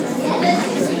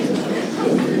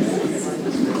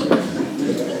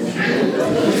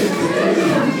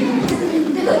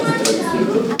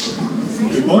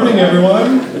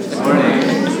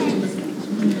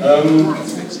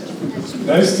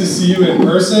Nice to see you in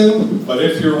person, but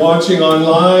if you're watching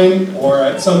online or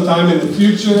at some time in the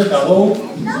future, hello.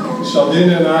 Sheldon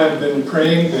and I have been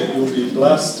praying that you'll be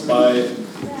blessed by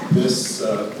this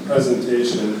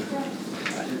presentation.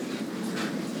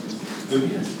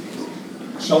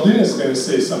 Sheldon is going to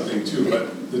say something too,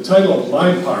 but the title of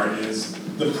my part is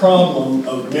The Problem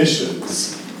of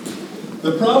Missions.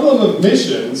 The problem of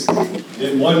missions,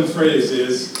 in one phrase,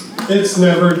 is it's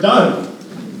never done.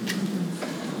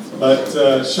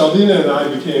 But Sheldon and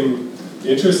I became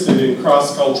interested in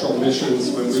cross-cultural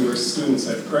missions when we were students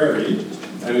at Prairie,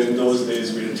 and in those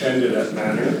days we attended at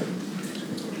Manor.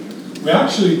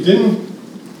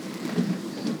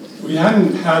 We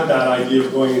hadn't had that idea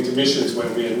of going into missions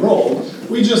when we enrolled.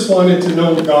 We just wanted to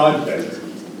know God better.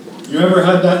 You ever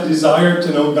had that desire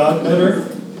to know God better?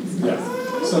 Yeah.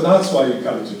 So that's why you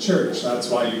come to church. That's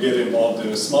why you get involved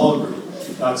in a small group.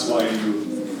 That's why you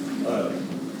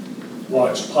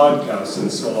watch podcasts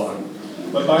and so on.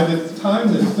 But by the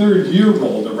time the third year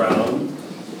rolled around,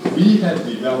 we had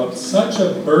developed such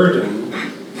a burden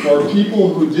for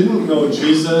people who didn't know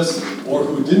Jesus or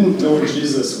who didn't know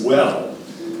Jesus well.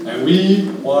 And we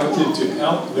wanted to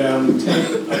help them take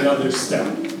another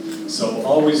step. So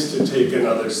always to take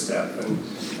another step.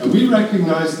 And we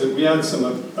recognized that we had some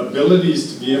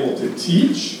abilities to be able to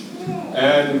teach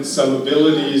and some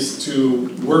abilities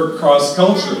to work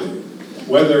cross-culturally.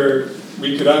 Whether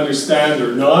we could understand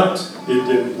or not, it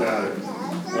didn't matter.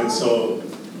 And so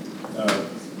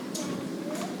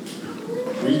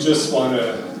we just want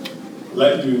to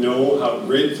let you know how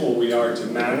grateful we are to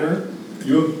Manor.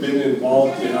 You have been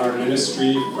involved in our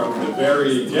ministry from the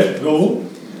very get-go,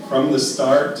 from the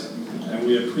start, and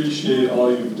we appreciate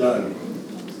all you've done.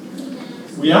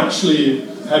 We actually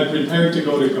had prepared to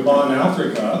go to Gabon,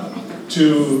 Africa,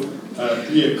 to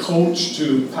be a coach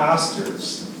to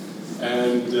pastors.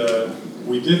 And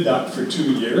we did that for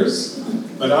 2 years.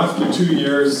 But after 2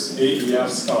 years, AEF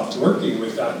stopped working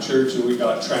with that church and we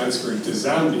got transferred to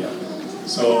Zambia.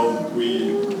 So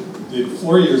we did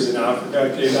 4 years in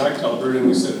Africa, came back to Alberta, and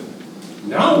we said,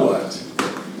 now what?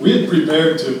 We had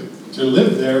prepared to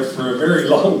live there for a very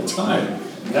long time.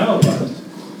 Now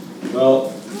what?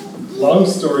 Well, long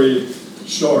story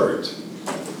short,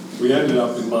 we ended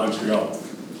up in Montreal.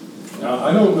 Now,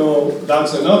 I don't know,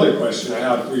 that's another question I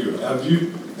have for you.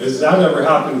 Has that ever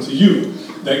happened to you?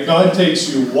 That God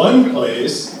takes you one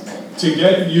place to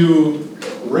get you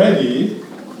ready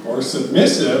or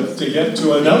submissive to get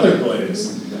to another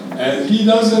place. And He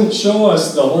doesn't show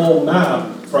us the whole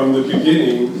map from the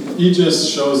beginning. He just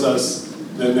shows us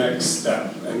the next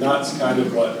step. And that's kind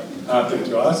of what happened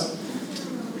to us.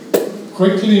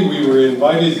 Quickly, we were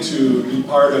invited to be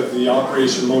part of the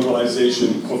Operation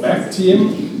Mobilization Quebec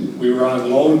team. We were on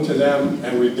loan to them,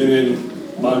 and we've been in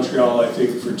Montreal, I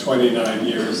think, for 29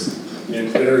 years in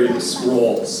various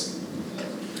roles.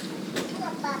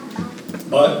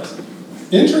 But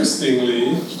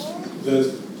interestingly,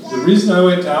 the reason I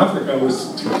went to Africa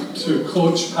was to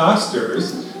coach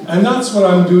pastors, and that's what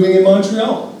I'm doing in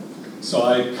Montreal. So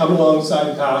I come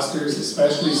alongside pastors,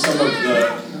 especially some of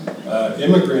the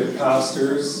immigrant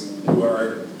pastors who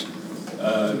are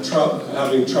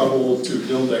having trouble to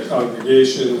build their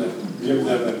congregation, and give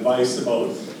them advice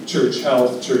about church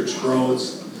health, church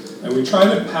growth. And we try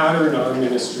to pattern our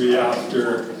ministry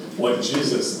after what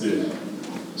Jesus did.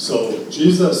 So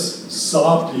Jesus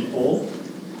saw people,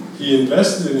 He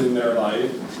invested in their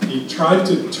life, He tried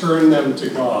to turn them to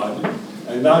God,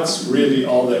 and that's really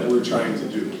all that we're trying to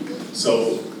do.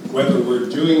 So whether we're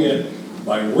doing it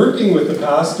by working with the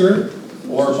pastor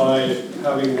or by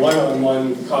having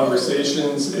one-on-one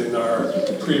conversations in our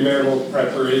premarital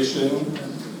preparation,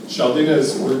 Sheldina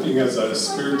is working as a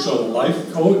spiritual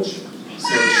life coach,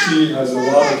 so she has a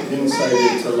lot of insight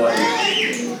into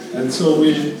life. And so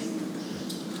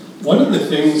one of the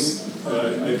things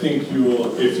I think you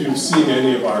will, if you've seen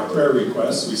any of our prayer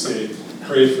requests, we say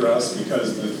pray for us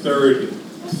because the third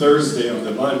Thursday of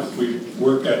the month we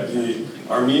work at the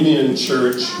Armenian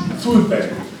Church Food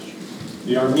Bank.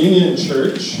 The Armenian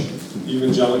Church,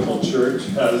 Evangelical Church,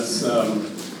 has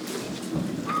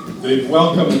they've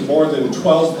welcomed more than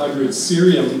 1,200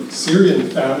 Syrian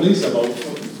families about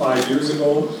 5 years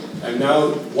ago, and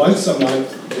now once a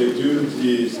month they do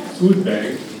the food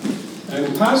bank.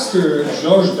 And Pastor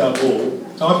Georges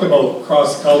Dabot, talk about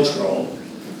cross-cultural,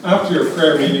 after a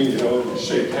prayer meeting, you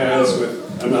shake hands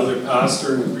with another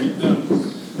pastor and greet them.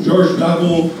 Georges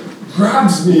Dabot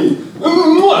grabs me.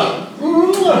 Mwah,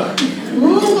 mwah,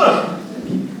 mwah.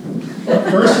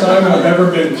 The first time I've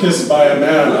ever been kissed by a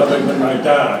man other than my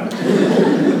dad.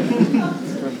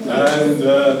 And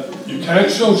you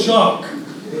can't show shock.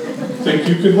 Think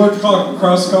you could work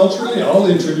cross-culturally? I'll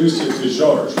introduce you to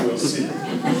Georges, we'll see.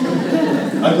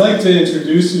 I'd like to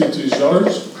introduce you to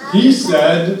Georges. He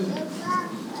said,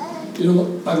 you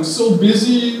know, I'm so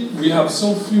busy, we have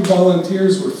so few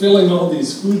volunteers, we're filling all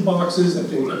these food boxes, I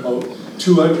think about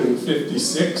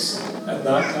 256 at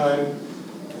that time.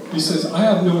 He says, I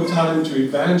have no time to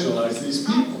evangelize these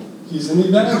people. He's an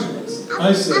evangelist.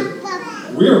 I said,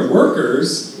 we're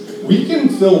workers, we can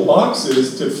fill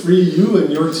boxes to free you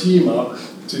and your team up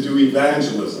to do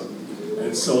evangelism.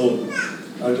 And so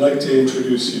I'd like to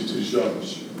introduce you to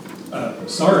Georges.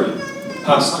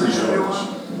 Pastor Georges.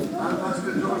 I'm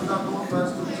Pastor Georges Dapon,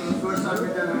 pastor to the First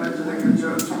African Evangelical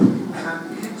Church. And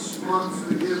each month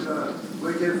we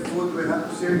give food, we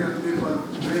have Syrian people,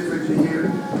 refugee here.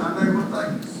 And I would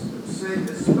like to say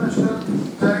a special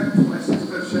thank to my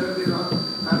sister Sheldina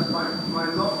and my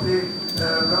lovely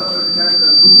brother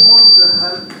Camden to all the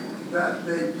help that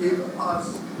they give us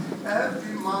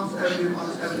every month.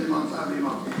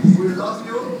 We love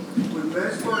you, we pray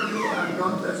for you, and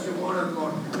God bless you more and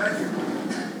more. Thank you.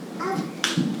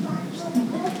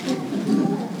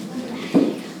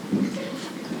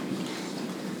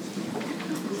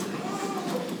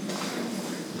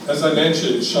 As I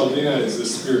mentioned, Sheldina is a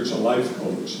spiritual life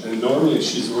coach, and normally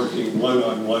she's working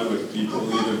one-on-one with people,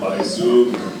 either by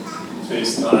Zoom, or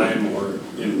FaceTime, or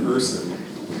in person.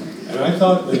 And I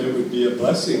thought that it would be a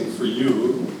blessing for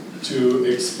you to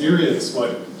experience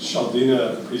what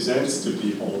Sheldina presents to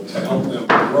people to help them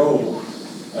grow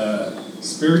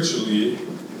spiritually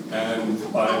and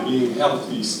by being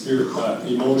healthy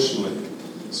emotionally.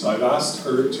 So I've asked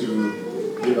her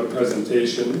to give a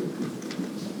presentation,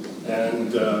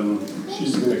 and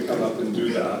she's going to come up and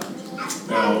do that.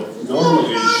 Now,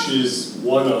 normally she's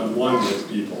one-on-one with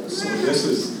people, so this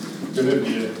is going to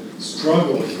be a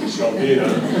struggle for Sheldina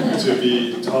to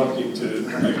be talking to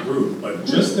a group, but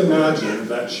just imagine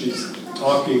that she's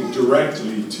talking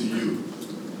directly to you.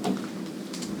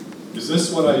 Is this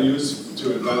what I use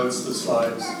to advance the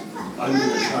slides? I'm going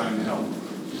to try and help.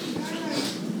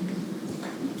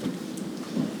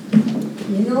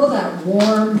 You know that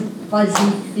warm,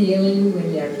 fuzzy feeling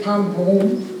when you come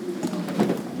home?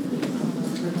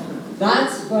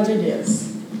 That's what it is.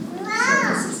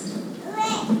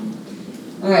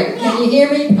 All right, can you hear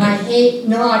me? I hate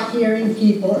not hearing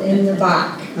people in the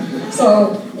back.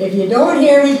 So if you don't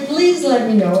hear me, please let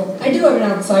me know. I do have an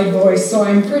outside voice, so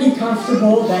I'm pretty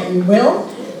comfortable that you will.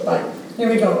 But here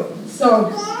we go.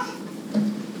 So,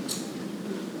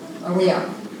 are we up?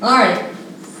 All right.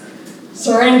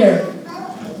 Surrender.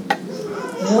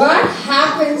 What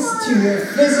happens to your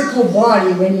physical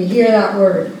body when you hear that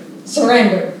word?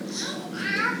 Surrender.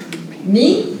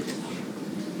 Me?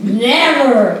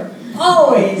 Never.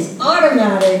 Always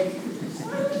automatic.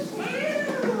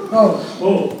 Oh,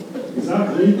 is that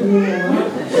bleeping in the line?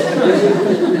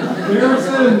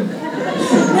 Harrison!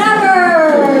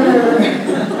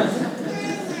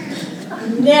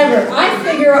 Never. I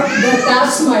figure that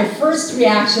that's my first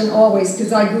reaction always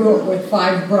because I grew up with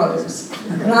 5 brothers.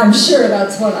 And I'm sure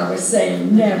that's what I was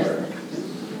saying. Never.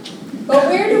 But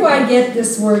where do I get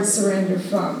this word surrender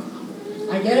from?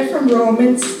 I get it from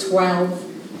Romans 12.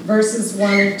 Verses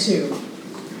 1 and 2.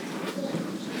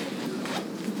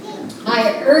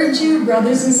 I urge you,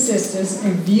 brothers and sisters,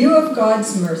 in view of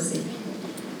God's mercy,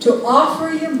 to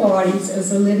offer your bodies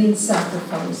as a living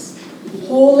sacrifice,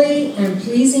 holy and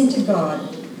pleasing to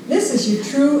God. This is your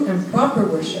true and proper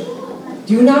worship.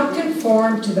 Do not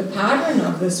conform to the pattern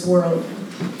of this world,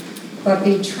 but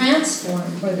be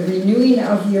transformed by the renewing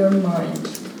of your mind.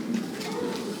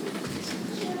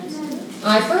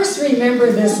 I first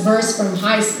remember this verse from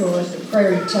high school at the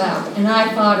Prairie Chap, and I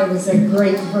thought it was a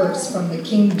great verse from the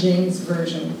King James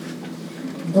Version.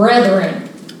 Brethren,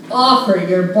 offer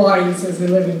your bodies as a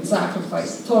living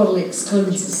sacrifice. Totally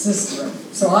excludes the sister,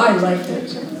 so I liked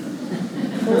it.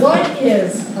 But what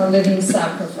is a living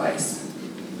sacrifice?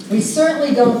 We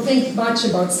certainly don't think much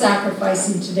about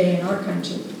sacrificing today in our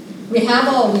country. We have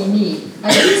all we need.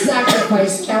 I do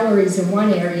sacrifice calories in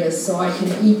one area so I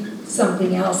can eat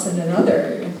something else in another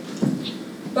area.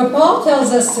 But Paul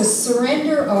tells us to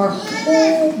surrender our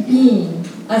whole being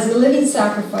as a living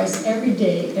sacrifice every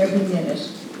day, every minute.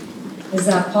 Is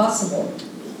that possible?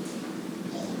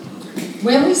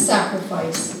 When we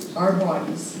sacrifice our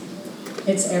bodies,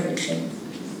 it's everything.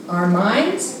 Our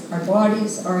minds, our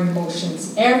bodies, our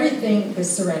emotions, everything is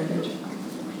surrendered.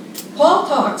 Paul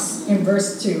talks in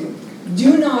verse 2,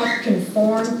 do not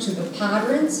conform to the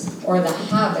patterns or the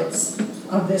habits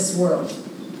of this world.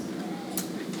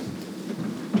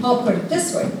 Paul put it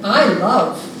this way, I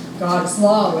love God's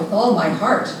law with all my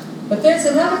heart, but there's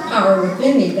another power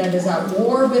within me that is at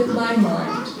war with my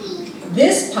mind.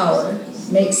 This power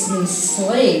makes me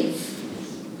slave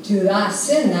to that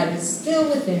sin that is still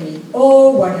within me.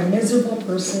 Oh, what a miserable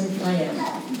person I am.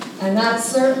 And that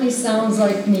certainly sounds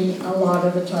like me a lot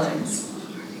of the times.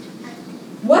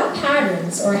 What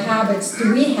patterns or habits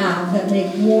do we have that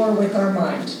make war with our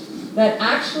mind, that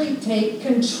actually take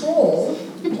control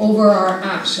over our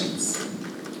actions?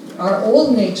 Our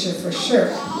old nature for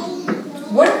sure.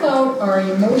 What about our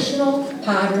emotional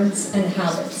patterns and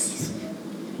habits?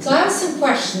 So I have some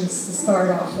questions to start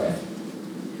off with.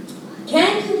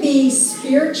 Can you be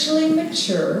spiritually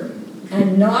mature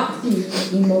and not be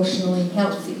emotionally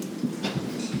healthy?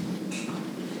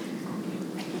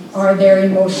 Are there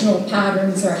emotional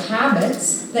patterns or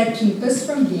habits that keep us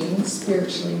from being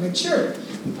spiritually mature?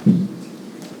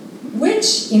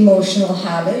 Which emotional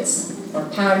habits or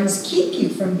patterns keep you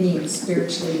from being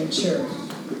spiritually mature?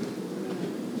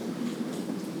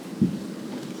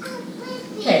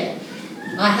 Okay,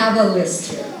 I have a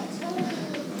list here.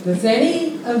 Does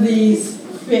any of these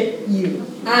fit you?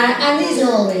 And these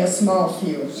are only a small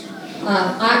few.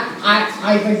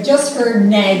 I just heard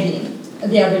nagging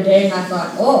the other day, and I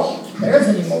thought, oh, there's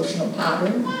an emotional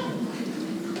pattern.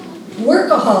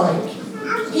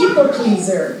 Workaholic, people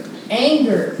pleaser,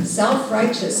 anger,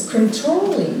 self-righteous,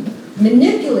 controlling,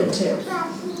 manipulative.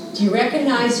 Do you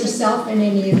recognize yourself in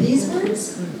any of these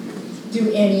words?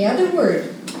 Do any other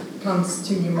word comes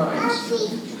to your mind?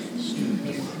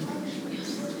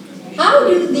 How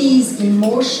do these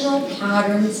emotional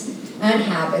patterns and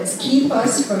habits keep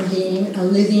us from being a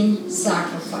living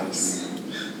sacrifice?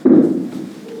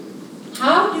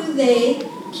 How do they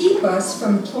keep us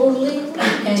from totally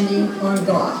depending on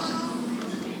God?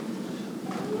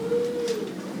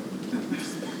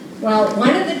 Well,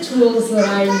 one of the tools that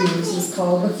I use is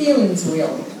called the feelings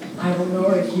wheel. I don't know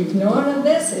if you've known of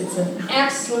this. It's an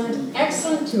excellent,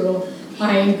 excellent tool.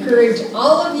 I encourage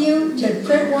all of you to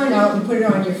print one out and put it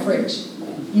on your fridge.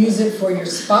 Use it for your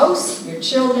spouse, your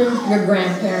children, your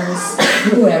grandparents,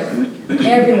 whoever.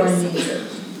 Everyone needs it.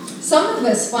 Some of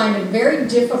us find it very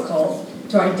difficult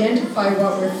to identify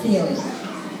what we're feeling.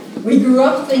 We grew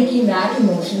up thinking that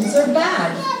emotions are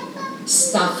bad.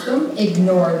 Stuff them,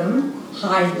 ignore them,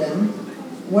 hide them,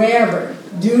 wherever.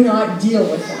 Do not deal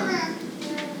with them.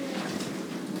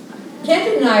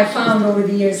 Kevin and I have found over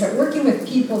the years that working with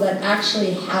people that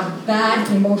actually have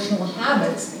bad emotional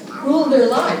habits rule their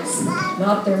lives,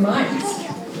 not their minds.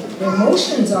 The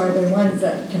emotions are the ones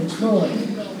that are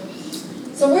controlling.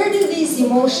 So where do these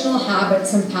emotional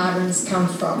habits and patterns come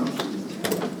from?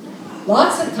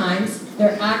 Lots of times,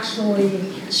 they're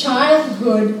actually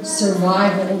childhood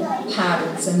survival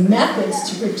patterns and methods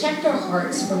to protect our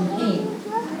hearts from pain.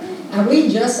 And we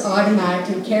just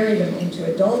automatically carry them into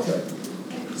adulthood.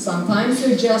 Sometimes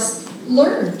they're just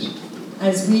learned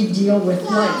as we deal with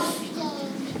life.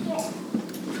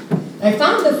 I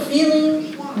found the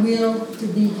feeling wheel to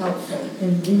be helpful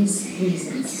in these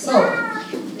reasons. So,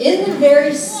 in the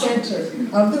very center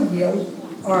of the wheel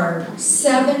are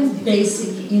 7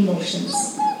 basic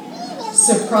emotions.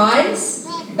 Surprise,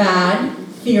 bad,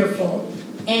 fearful,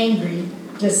 angry,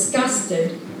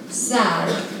 disgusted,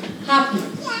 sad, happy.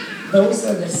 Those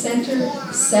are the center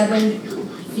 7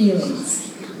 feelings.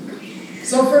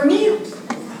 So for me,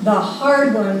 the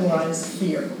hard one was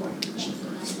fear.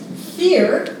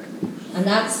 Fear, and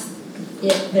that's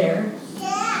it there,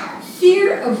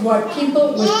 fear of what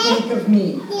people would think of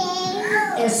me,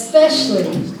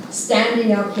 especially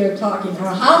standing up here talking.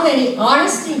 Now, how many,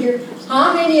 honesty here,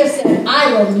 how many have said,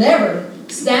 I will never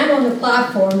stand on the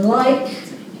platform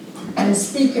and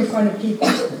speak in front of people?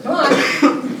 Come on.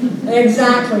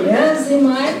 Exactly. Yeah, see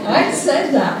mine? I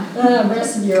said that. The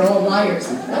rest of you are all liars.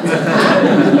 That's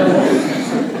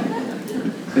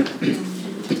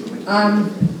a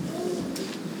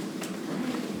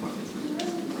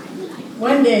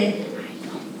One day,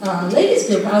 ladies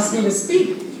group asked me to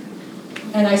speak.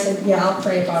 And I said, yeah, I'll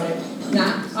pray about it.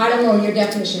 Now, I don't know your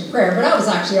definition of prayer, but I was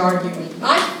actually arguing.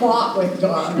 I fought with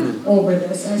God over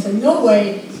this. And I said, no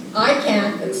way, I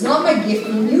can't. It's not my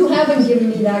gifting. You haven't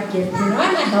given me that gifting.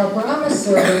 I'm a helper. I'm a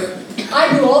server.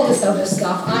 I do all this other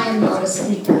stuff. I am not a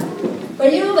speaker.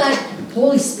 But you know that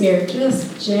Holy Spirit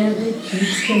just gently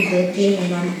keeps convicting,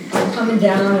 and I'm coming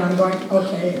down, and I'm going,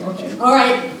 okay, all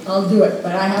right, I'll do it.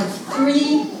 But I have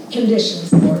 3 conditions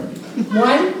for it.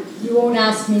 1, you won't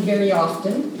ask me very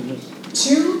often.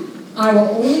 2, I will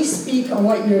only speak on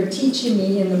what you're teaching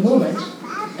me in the moment.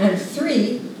 And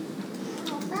 3,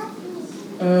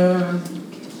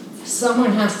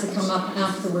 someone has to come up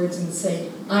afterwards and say,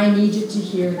 I needed to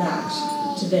hear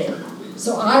that today.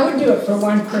 So I would do it for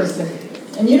 1 person.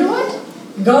 And you know what?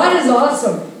 God is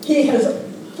awesome. He has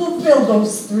fulfilled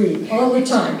those 3 all the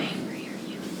time.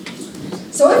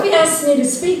 So if he asks me to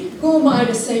speak, who am I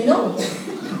to say no?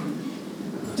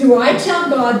 Do I tell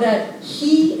God that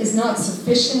he is not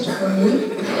sufficient for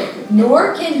me,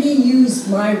 nor can he use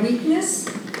my weakness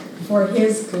for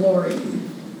his glory?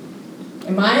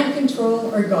 Am I in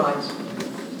control or God?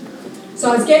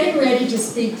 So I was getting ready to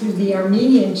speak to the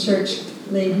Armenian church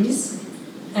ladies,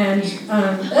 and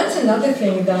that's another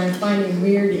thing that I'm finding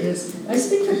weird is I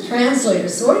speak with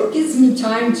translators, so it gives me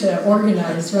time to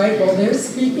organize, right, while they're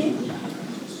speaking.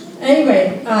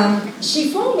 Anyway,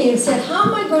 she phoned me and said, how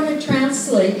am I going to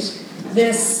translate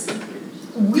this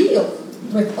wheel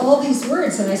with all these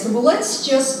words? And I said, well, let's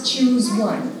just choose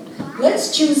one.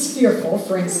 Let's choose fearful,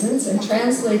 for instance, and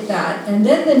translate that. And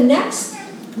then the next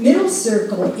middle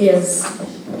circle is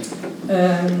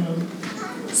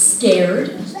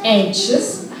scared,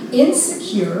 anxious,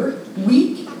 insecure,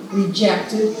 weak,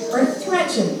 rejected, or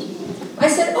threatened. I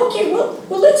said, okay, well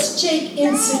let's take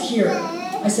insecure.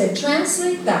 I said,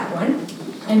 translate that one.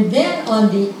 And then on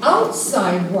the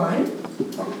outside one,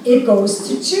 it goes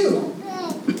to 2.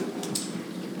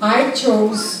 I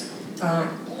chose,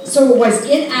 so it was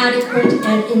inadequate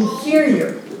and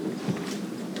inferior.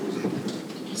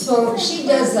 So she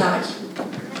does that.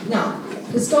 Now,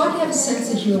 does God have a sense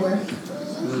of humor?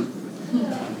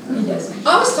 He does.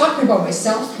 I was talking about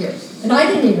myself here, and I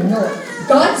didn't even know it.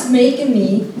 God's making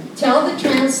me tell the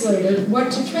translator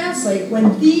what to translate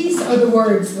when these are the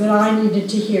words that I needed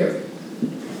to hear.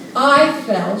 I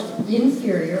felt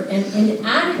inferior and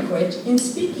inadequate in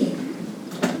speaking.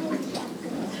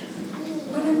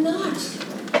 But I'm not.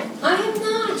 I am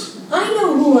not. I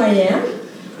know who I am.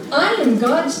 I am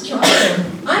God's child.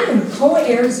 I am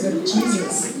co-heirs with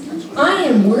Jesus. I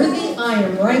am worthy. I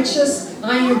am righteous.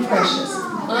 I am precious.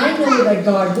 I know that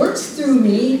God works through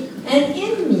me and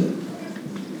in me.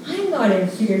 I'm not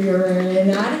inferior or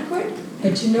inadequate,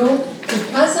 but you know,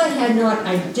 because I had not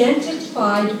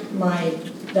identified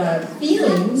the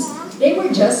feelings, they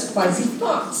were just fuzzy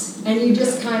thoughts, and you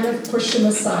just kind of push them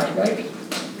aside, right?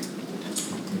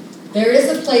 There is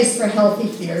a place for healthy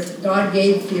fear. God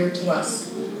gave fear to us,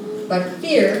 but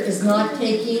fear is not to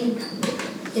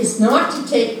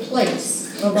take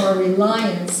place of our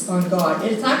reliance on God.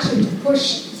 It's actually to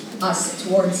push us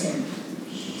towards Him.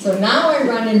 So now I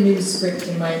run a new script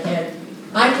in my head.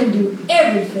 I can do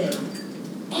everything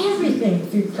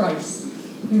through Christ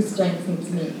who strengthens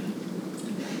me.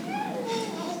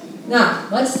 Now,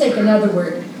 let's take another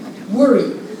word,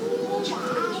 worry.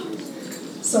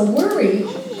 So worry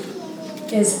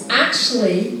is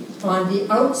actually on the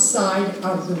outside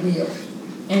of the wheel,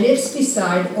 and it's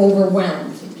beside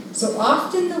overwhelmed. So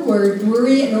often the word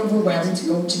worry and overwhelmed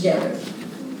go together.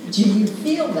 Do you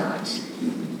feel that?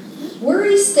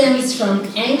 Worry stems from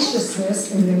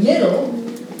anxiousness in the middle,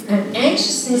 and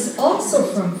anxiousness also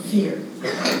from fear.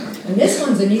 And this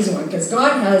one's an easy one, because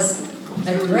God has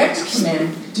a direct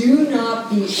command, do not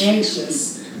be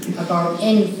anxious about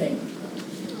anything.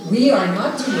 We are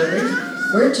not to worry,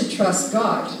 we're to trust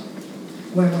God.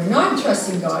 When we're not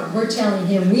trusting God, we're telling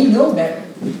Him we know better.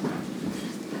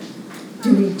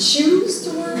 Do we choose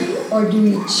to worry, or do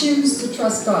we choose to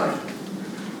trust God?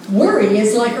 Worry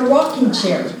is like a rocking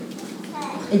chair.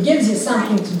 It gives you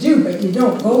something to do, but you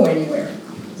don't go anywhere.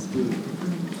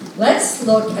 Let's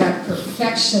look at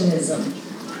perfectionism.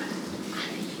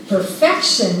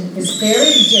 Perfection is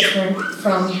very different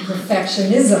from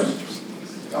perfectionism.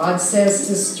 God says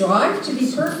to strive to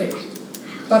be perfect,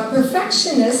 but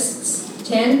perfectionists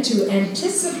tend to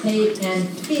anticipate and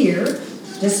fear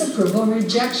disapproval and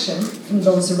rejection from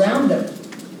those around them.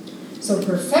 So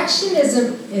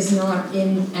perfectionism is not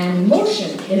an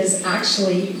emotion, it is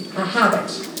actually a habit.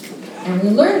 And we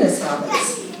learn this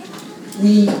habits.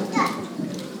 We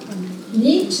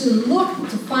need to look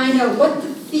to find out what the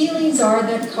feelings are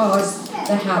that cause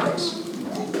the habit.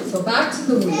 So back to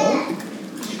the wheel.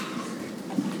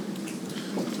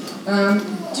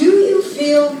 Do you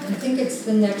feel, I think it's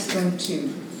the next one too,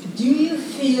 do you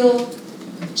feel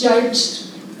judged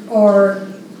or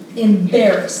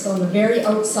embarrassed on the very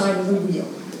outside of the wheel,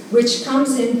 which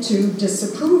comes into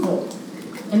disapproval?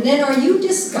 And then are you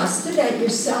disgusted at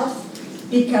yourself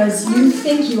because you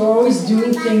think you're always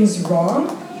doing things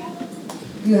wrong?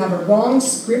 You have a wrong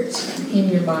script in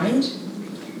your mind?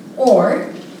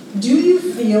 Or do you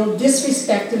feel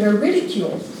disrespected or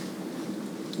ridiculed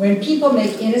when people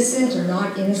make innocent or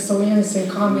not so innocent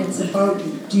comments about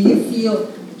you? Do you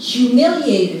feel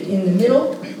humiliated in the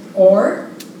middle, or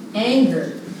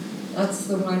anger? That's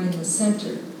the one in the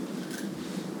center.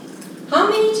 How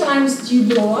many times do you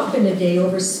blow up in a day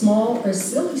over small or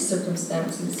silly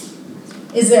circumstances?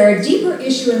 Is there a deeper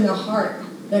issue in the heart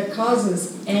that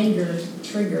causes anger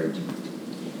triggered?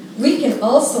 We can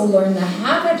also learn the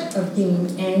habit of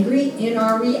being angry in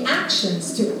our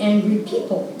reactions to angry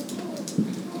people.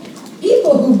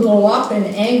 People who blow up in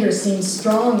anger seem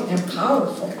strong and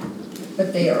powerful,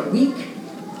 but they are weak.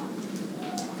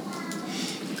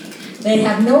 They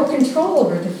have no control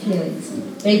over the feelings.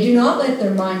 They do not let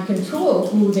their mind control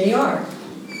who they are.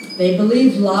 They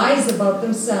believe lies about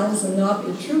themselves and not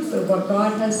the truth of what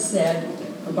God has said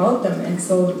about them, and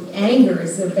so anger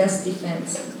is their best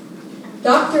defense.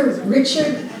 Dr.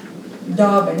 Richard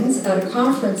Dobbins at a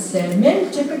conference said,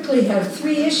 men typically have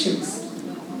 3 issues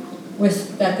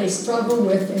that they struggle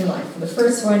with in life. The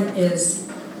first one is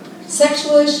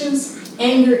sexual issues,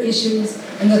 anger issues,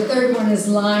 and the third one is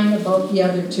lying about the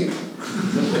other 2.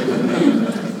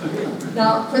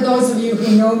 Now, for those of you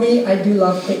who know me, I do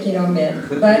love picking on men,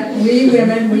 but we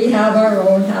women, we have our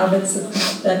own habits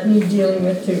that need dealing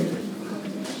with too.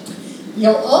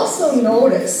 You'll also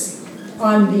notice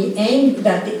on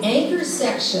that the anger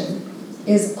section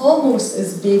is almost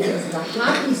as big as the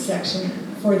happy section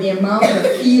for the amount of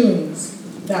feelings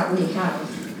that we have.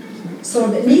 So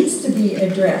that needs to be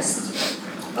addressed.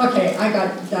 Okay, I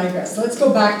got digressed. Let's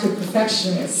go back to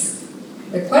perfectionists.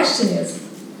 The question is,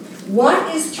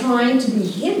 what is trying to be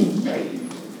hidden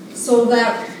so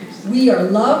that we are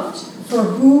loved for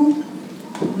who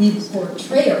we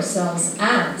portray ourselves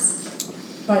as,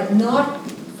 but not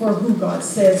for who God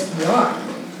says we are?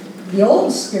 The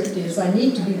old script is, I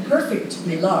need to be perfect to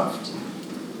be loved.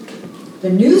 The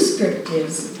new script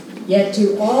is, yet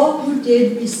to all who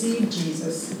did receive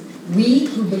Jesus, we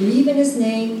who believe in his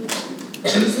name,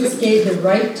 Jesus gave the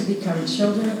right to become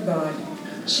children of God,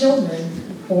 children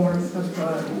born of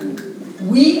God.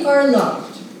 We are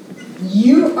loved.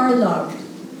 You are loved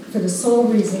for the sole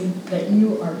reason that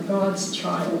you are God's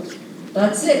child.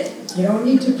 That's it. You don't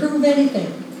need to prove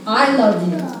anything. I love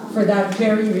you for that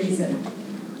very reason.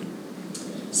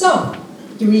 So,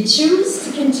 do we choose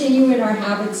to continue in our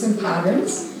habits and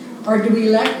patterns, or do we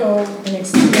let go and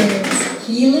experience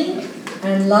healing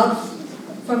and love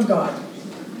from God?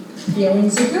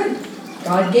 Feelings are good.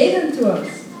 God gave them to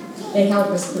us. They help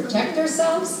us protect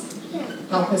ourselves,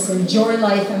 help us enjoy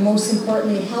life, and most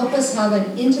importantly, help us have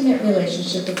an intimate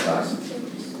relationship with God.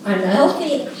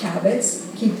 Unhealthy habits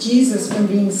keep Jesus from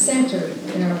being centered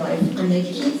in our life, and they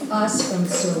keep us from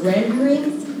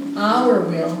surrendering our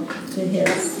will to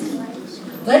his.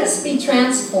 Let us be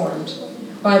transformed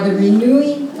by the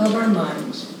renewing of our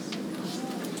mind.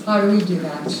 How do we do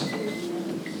that?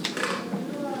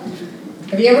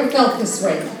 Have you ever felt this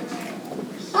way?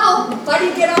 Oh, how do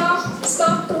you get off?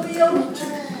 Stop the wheel?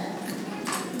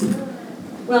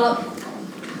 Well,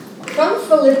 from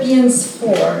Philippians 4,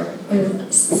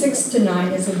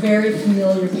 6-9 is a very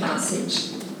familiar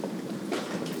passage.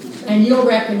 And you'll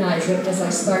recognize it as I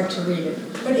start to read it.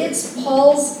 But it's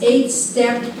Paul's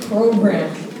 8-step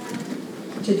program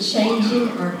to changing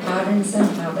our patterns and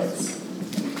habits.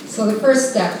 So the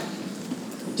first step,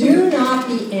 do not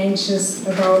be anxious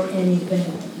about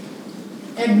anything.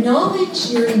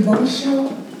 Acknowledge your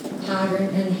emotional pattern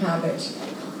and habit.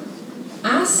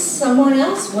 Ask someone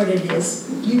else what it is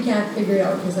you can't figure it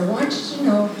out, because I want you to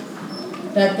know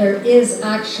that there is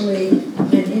actually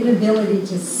an inability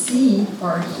to see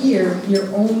or hear your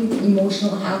own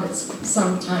emotional habits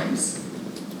sometimes.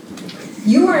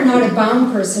 You are not a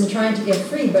bound person trying to get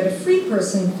free, but a free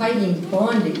person fighting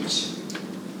bondage.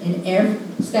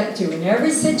 Step 2, in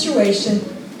every situation,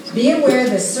 be aware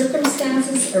of the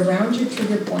circumstances around your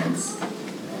trigger points.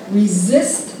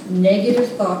 Resist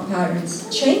negative thought patterns.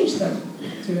 Change them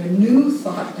to a new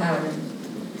thought pattern.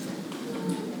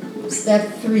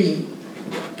 Step 3,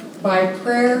 by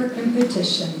prayer and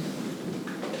petition.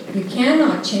 You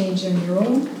cannot change on your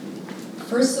own.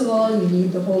 First of all, you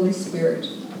need the Holy Spirit.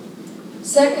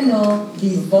 Second of all,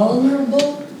 be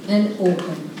vulnerable and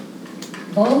open.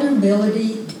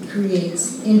 Vulnerability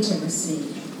creates intimacy.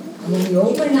 And when you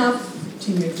open up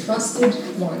to your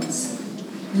trusted ones,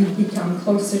 you become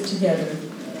closer together.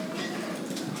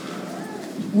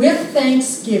 With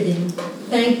thanksgiving,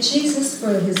 thank Jesus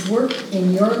for his work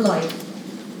in your life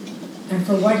and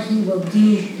for what he will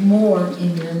do more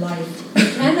in your life. You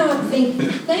cannot think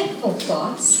thankful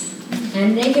thoughts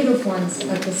and negative ones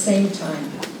at the same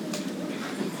time.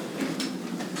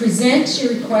 Present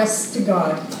your requests to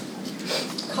God.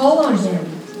 Call on him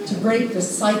to break the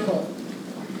cycle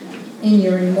in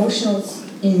your emotions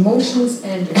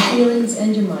and your feelings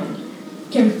and your mind.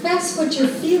 Confess what you're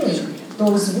feeling,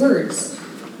 those words,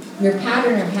 your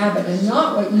pattern or habit, and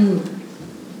not what you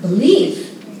believe,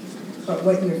 but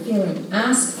what you're feeling.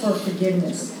 Ask for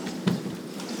forgiveness.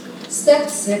 Step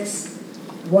 6,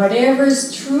 whatever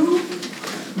is true,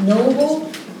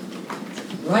 noble,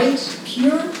 right,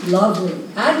 pure, lovely,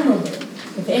 admirable,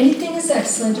 if anything is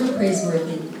excellent or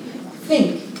praiseworthy,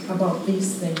 think about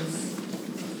these things.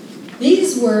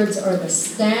 These words are the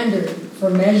standard for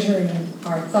measuring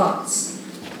our thoughts.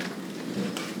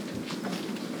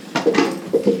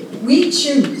 We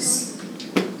choose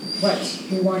what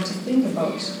we want to think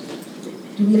about.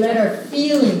 Do we let our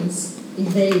feelings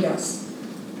evade us?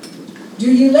 Do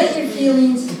you let your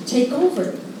feelings take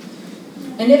over?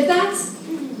 And if that's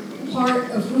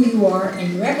part of who you are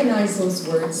and you recognize those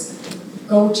words,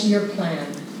 go to your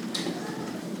plan.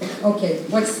 Okay,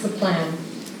 what's the plan?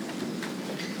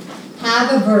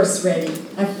 Have a verse ready,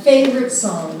 a favorite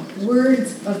song,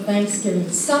 words of thanksgiving,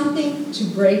 something to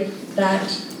break that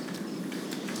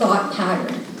thought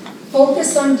pattern.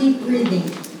 Focus on deep breathing,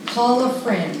 call a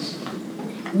friend,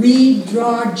 read,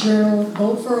 draw, journal,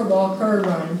 go for a walk or a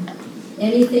run,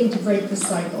 anything to break the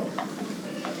cycle.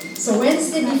 So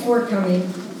Wednesday before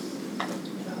coming,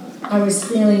 I was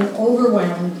feeling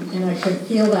overwhelmed and I could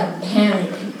feel that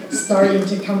panic starting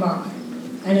to come up.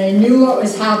 And I knew what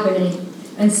was happening.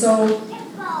 And so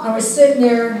I was sitting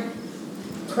there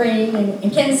praying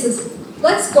and Ken says,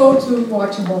 let's go to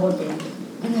watch a ball game.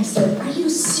 And I said, are you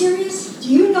serious?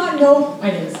 Do you not know?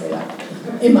 I didn't say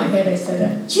that. In my head I said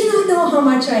that. Do you not know how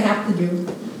much I have to do?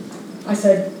 I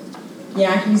said,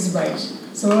 yeah, he's right.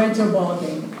 So I went to a ball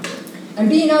game. And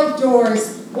being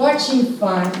outdoors, watching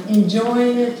fun,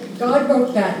 enjoying it, God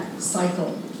broke that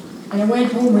cycle. And I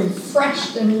went home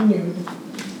refreshed and renewed.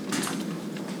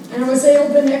 And I was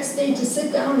able the next day to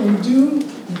sit down and do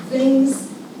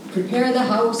things, prepare the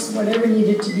house, whatever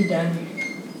needed to be done.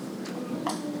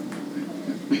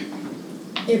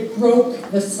 It broke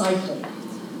the cycle.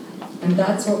 And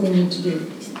that's what we need to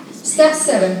do. Step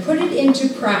 7, put it into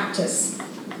practice.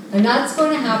 And that's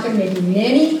going to happen maybe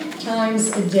many times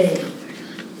a day.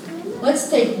 Let's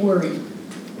take worry.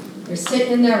 You're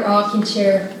sitting in that rocking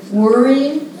chair,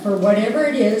 worrying for whatever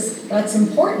it is that's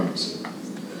important.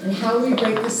 And how we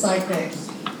break the cycle.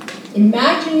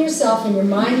 Imagine yourself in your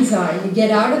mind's eye. You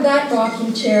get out of that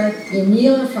rocking chair, you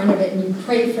kneel in front of it, and you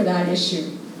pray for that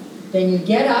issue. Then you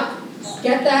get up,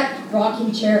 get that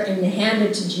rocking chair, and you hand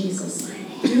it to Jesus.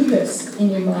 Do this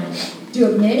in your mind. Do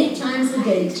it many times a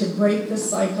day to break the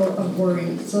cycle of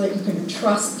worry so that you can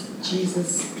trust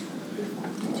Jesus.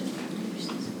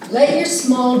 Let your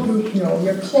small group know,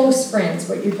 your close friends,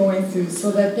 what you're going through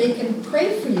so that they can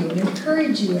pray for you and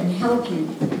encourage you and help you.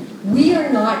 We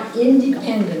are not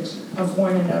independent of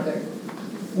one another.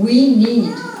 We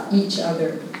need each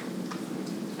other.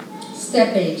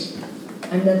 Step 8,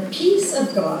 and the peace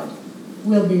of God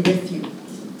will be with you.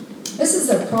 This is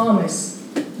a promise.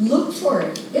 Look for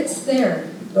it. It's there.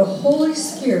 The Holy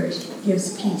Spirit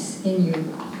gives peace in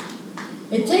you.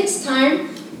 It takes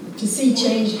time to see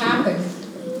change happen,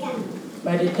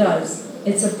 but it does.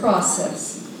 It's a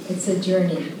process. It's a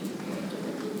journey.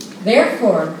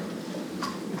 Therefore,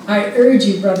 I urge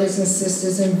you, brothers and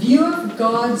sisters, in view of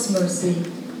God's mercy,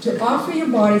 to offer your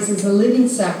bodies as a living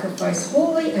sacrifice,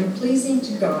 holy and pleasing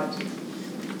to God.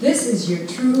 This is your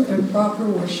true and proper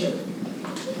worship.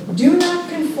 Do not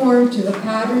conform to the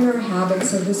pattern or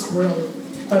habits of this world,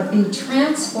 but be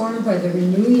transformed by the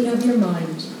renewing of your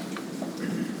mind.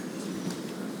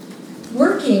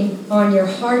 Working on your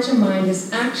heart and mind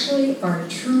is actually our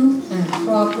true and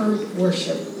proper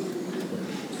worship.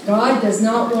 God does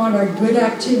not want our good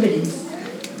activities.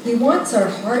 He wants our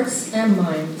hearts and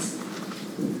minds.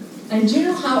 And do you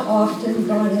know how often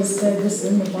God has said this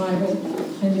in the Bible?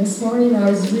 And this morning I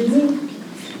was reading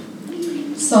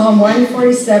Psalm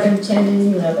 147, 10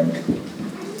 and 11.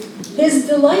 His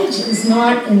delight is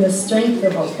not in the strength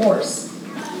of a horse,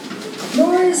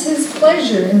 nor is his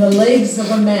pleasure in the legs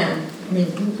of a man. I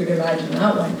mean, who could imagine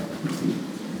that one?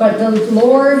 But the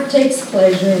Lord takes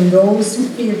pleasure in those who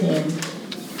fear him,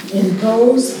 in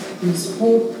those whose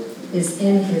hope is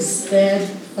in his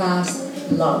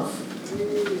steadfast love.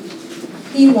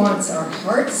 He wants our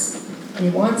hearts and he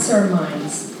wants our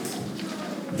minds.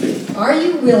 Are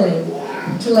you willing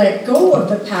to let go of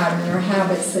the pattern or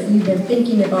habits that you've been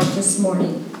thinking about this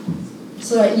morning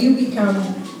so that you become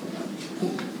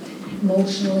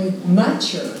emotionally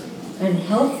mature and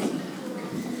healthy?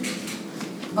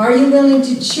 Are you willing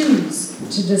to choose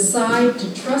to decide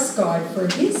to trust God for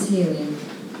his healing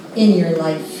in your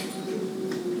life?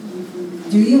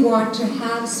 Do you want to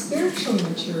have spiritual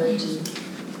maturity?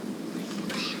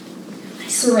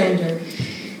 Surrender.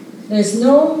 There's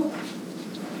no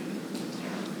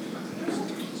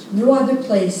other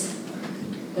place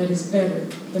that is better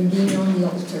than being on the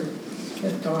altar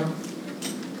with God.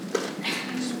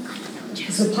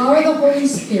 It's the power of the Holy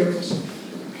Spirit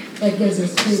that gives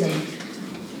us freedom.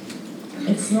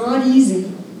 It's not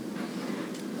easy,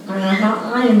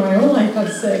 I in my own life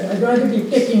have said, I'd rather be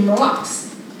picking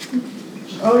rocks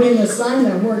out in the sun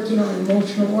than working on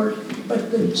emotional work.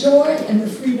 But the joy and the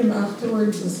freedom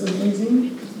afterwards is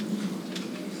amazing.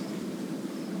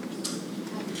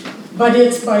 But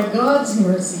it's by God's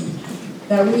mercy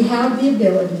that we have the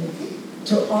ability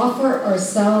to offer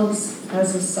ourselves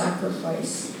as a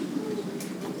sacrifice.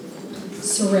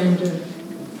 Surrender.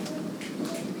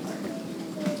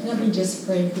 Let me just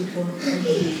pray before I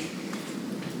leave.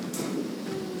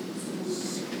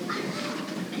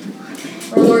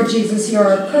 Our Lord Jesus, you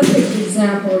are a perfect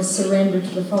example of surrender to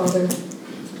the Father.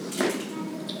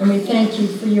 And we thank you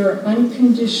for your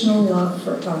unconditional love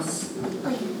for us.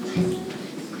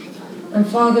 And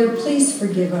Father, please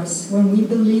forgive us when we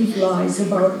believe lies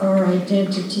about our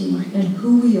identity and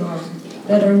who we are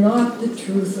that are not the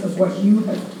truth of what you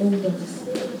have told us.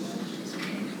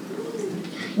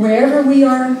 Wherever we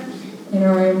are in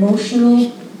our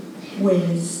emotional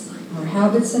ways, our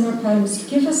habits and our patterns,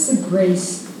 give us the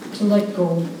grace to let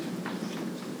go.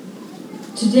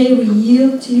 Today we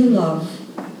yield to your love,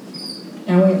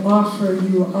 and we offer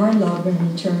you our love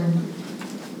in return.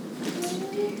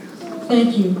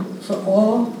 Thank you for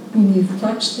all whom you've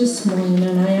touched this morning,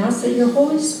 and I ask that your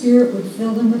Holy Spirit would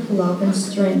fill them with love and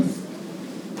strength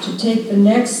to take the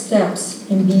next steps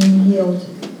in being healed.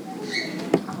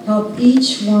 Help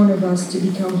each one of us to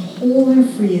become whole and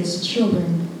free as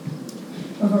children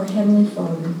of our Heavenly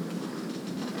Father.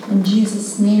 In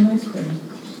Jesus' name I pray.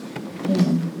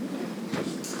 Amen.